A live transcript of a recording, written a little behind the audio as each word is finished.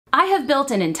I have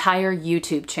built an entire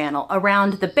YouTube channel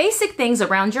around the basic things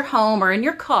around your home or in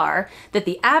your car that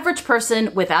the average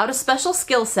person without a special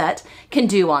skill set can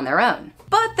do on their own.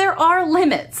 But there are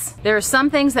limits. There are some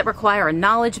things that require a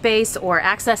knowledge base or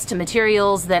access to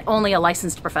materials that only a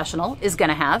licensed professional is going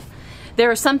to have.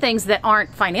 There are some things that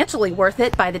aren't financially worth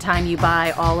it by the time you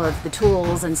buy all of the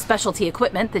tools and specialty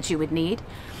equipment that you would need.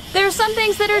 There are some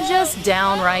things that are just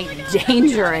downright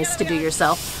dangerous to do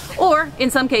yourself, or in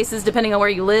some cases, depending on where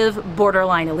you live,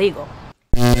 borderline illegal.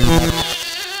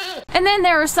 And then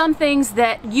there are some things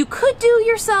that you could do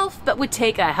yourself, but would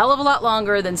take a hell of a lot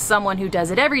longer than someone who does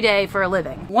it every day for a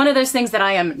living. One of those things that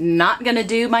I am not gonna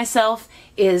do myself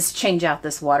is change out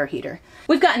this water heater.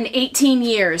 We've gotten 18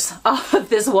 years off of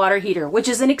this water heater, which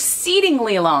is an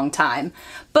exceedingly long time,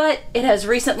 but it has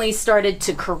recently started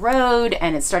to corrode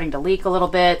and it's starting to leak a little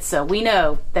bit, so we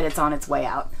know that it's on its way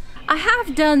out. I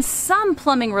have done some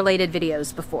plumbing related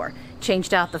videos before.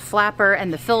 Changed out the flapper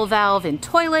and the fill valve in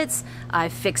toilets,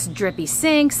 I've fixed drippy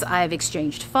sinks, I've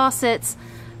exchanged faucets,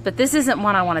 but this isn't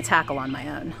one I want to tackle on my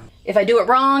own. If I do it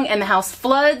wrong and the house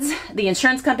floods, the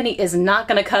insurance company is not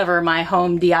going to cover my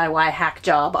home DIY hack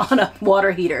job on a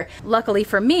water heater. Luckily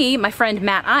for me, my friend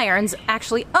Matt Irons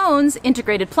actually owns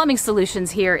Integrated Plumbing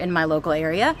Solutions here in my local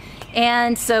area,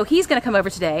 and so he's going to come over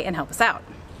today and help us out.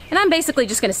 And I'm basically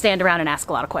just going to stand around and ask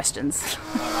a lot of questions.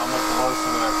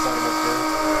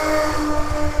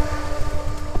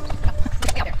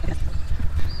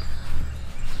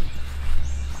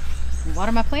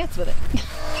 Water my plants with it.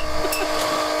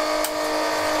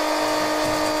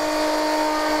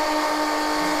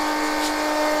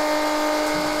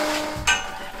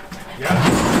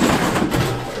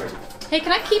 Hey,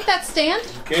 can I keep that stand?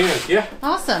 You can, yeah.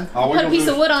 Awesome. I'll put a piece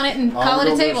of wood on it and call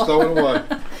it a table. Throw it away.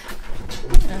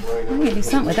 I'm gonna do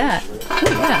something with that. Ooh,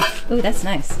 yeah. Ooh, that's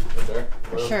nice. Right there?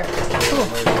 For sure. Cool.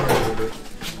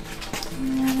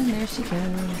 And there she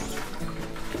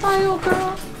goes. Bye, old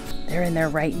girl. They're in there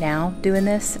right now doing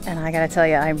this, and I gotta tell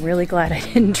you, I'm really glad I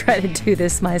didn't try to do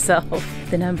this myself.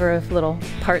 The number of little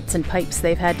parts and pipes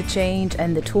they've had to change,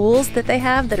 and the tools that they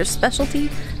have that are specialty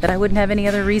that I wouldn't have any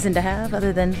other reason to have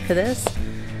other than for this,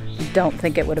 don't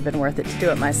think it would have been worth it to do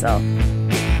it myself.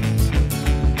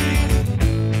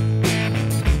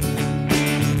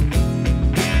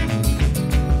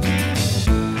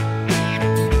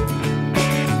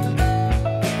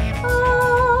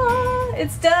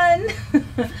 It's done.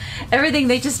 Everything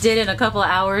they just did in a couple of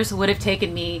hours would have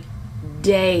taken me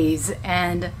days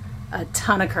and a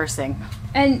ton of cursing.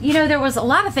 And you know, there was a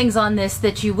lot of things on this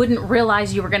that you wouldn't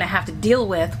realize you were going to have to deal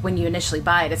with when you initially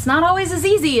buy it. It's not always as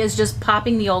easy as just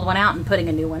popping the old one out and putting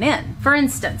a new one in. For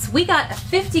instance, we got a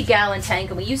 50-gallon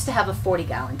tank and we used to have a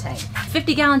 40-gallon tank.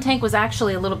 50-gallon tank was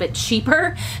actually a little bit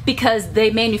cheaper because they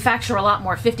manufacture a lot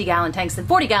more 50-gallon tanks than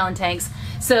 40-gallon tanks,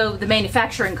 so the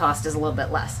manufacturing cost is a little bit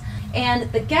less.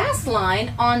 And the gas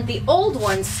line on the old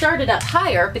one started up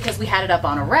higher because we had it up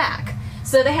on a rack.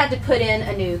 So they had to put in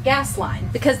a new gas line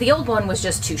because the old one was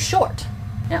just too short.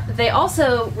 Now, they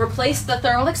also replaced the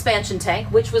thermal expansion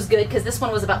tank, which was good because this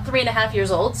one was about 3.5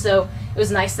 years old, so it was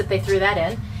nice that they threw that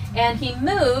in. And he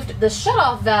moved the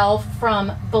shutoff valve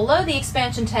from below the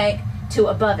expansion tank to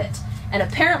above it. And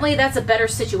apparently that's a better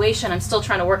situation. I'm still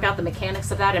trying to work out the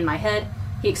mechanics of that in my head.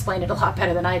 He explained it a lot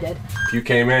better than I did. If you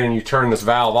came in and you turned this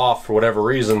valve off for whatever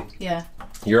reason, yeah,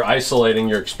 you're isolating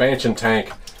your expansion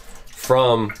tank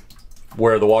from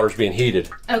where the water's being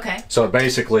heated. Okay. So it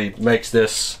basically makes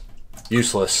this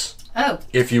useless. Oh.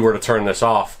 If you were to turn this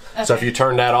off. Okay. So if you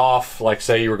turn that off, like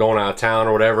say you were going out of town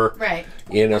or whatever, right?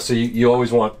 You know, so you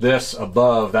always want this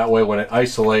above. That way, when it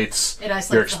isolates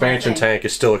your expansion tank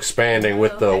is still expanding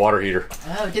with the water heater.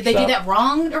 Oh, did they do that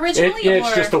wrong originally?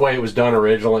 It's just the way it was done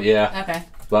originally. Yeah. Okay.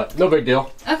 But no big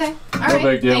deal. Okay. All right.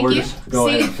 No big deal. Thank We're you. just go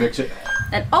ahead and fix it.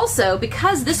 And also,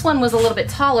 because this one was a little bit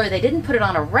taller, they didn't put it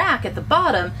on a rack at the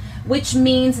bottom, which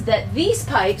means that these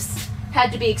pipes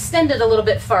had to be extended a little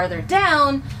bit farther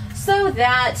down so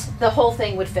that the whole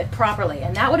thing would fit properly.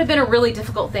 And that would have been a really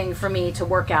difficult thing for me to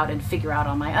work out and figure out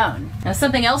on my own. Now,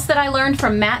 something else that I learned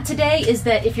from Matt today is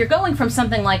that if you're going from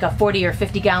something like a 40 or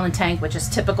 50 gallon tank, which is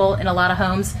typical in a lot of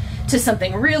homes, to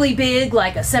something really big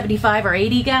like a 75 or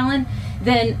 80 gallon,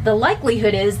 then the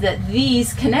likelihood is that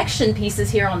these connection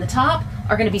pieces here on the top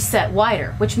are going to be set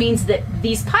wider, which means that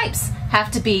these pipes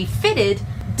have to be fitted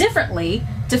differently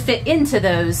to fit into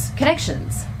those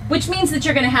connections. Which means that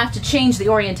you're going to have to change the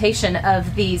orientation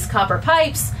of these copper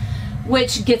pipes,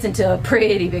 which gets into a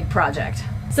pretty big project.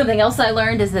 Something else I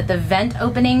learned is that the vent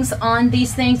openings on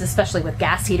these things, especially with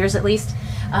gas heaters at least,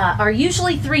 are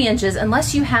usually 3 inches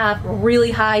unless you have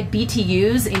really high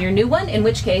BTUs in your new one, in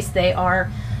which case they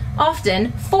are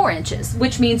often 4 inches,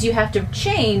 which means you have to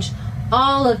change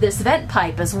all of this vent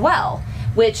pipe as well,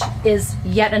 which is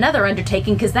yet another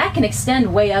undertaking because that can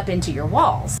extend way up into your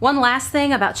walls. One last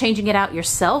thing about changing it out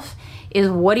yourself is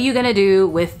what are you gonna do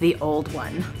with the old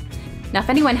one? Now, if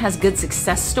anyone has good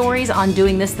success stories on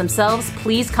doing this themselves,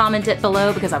 please comment it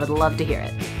below because I would love to hear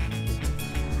it.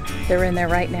 They're in there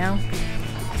right now.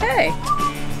 Hey,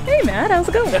 hey Matt, how's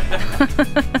it going?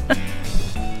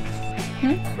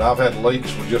 I've had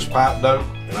leaks with just pipe dope,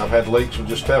 and I've had leaks with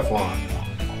just Teflon,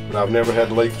 but I've never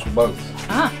had leaks with both.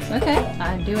 Ah,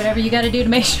 okay. Do whatever you gotta do to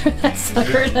make sure that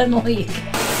sucker doesn't leak.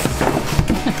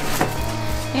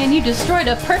 And you destroyed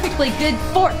a perfectly good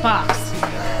fort box.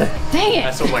 Dang it!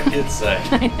 That's what my kids say.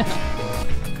 I know.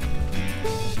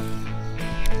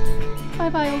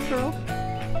 Bye-bye, old girl.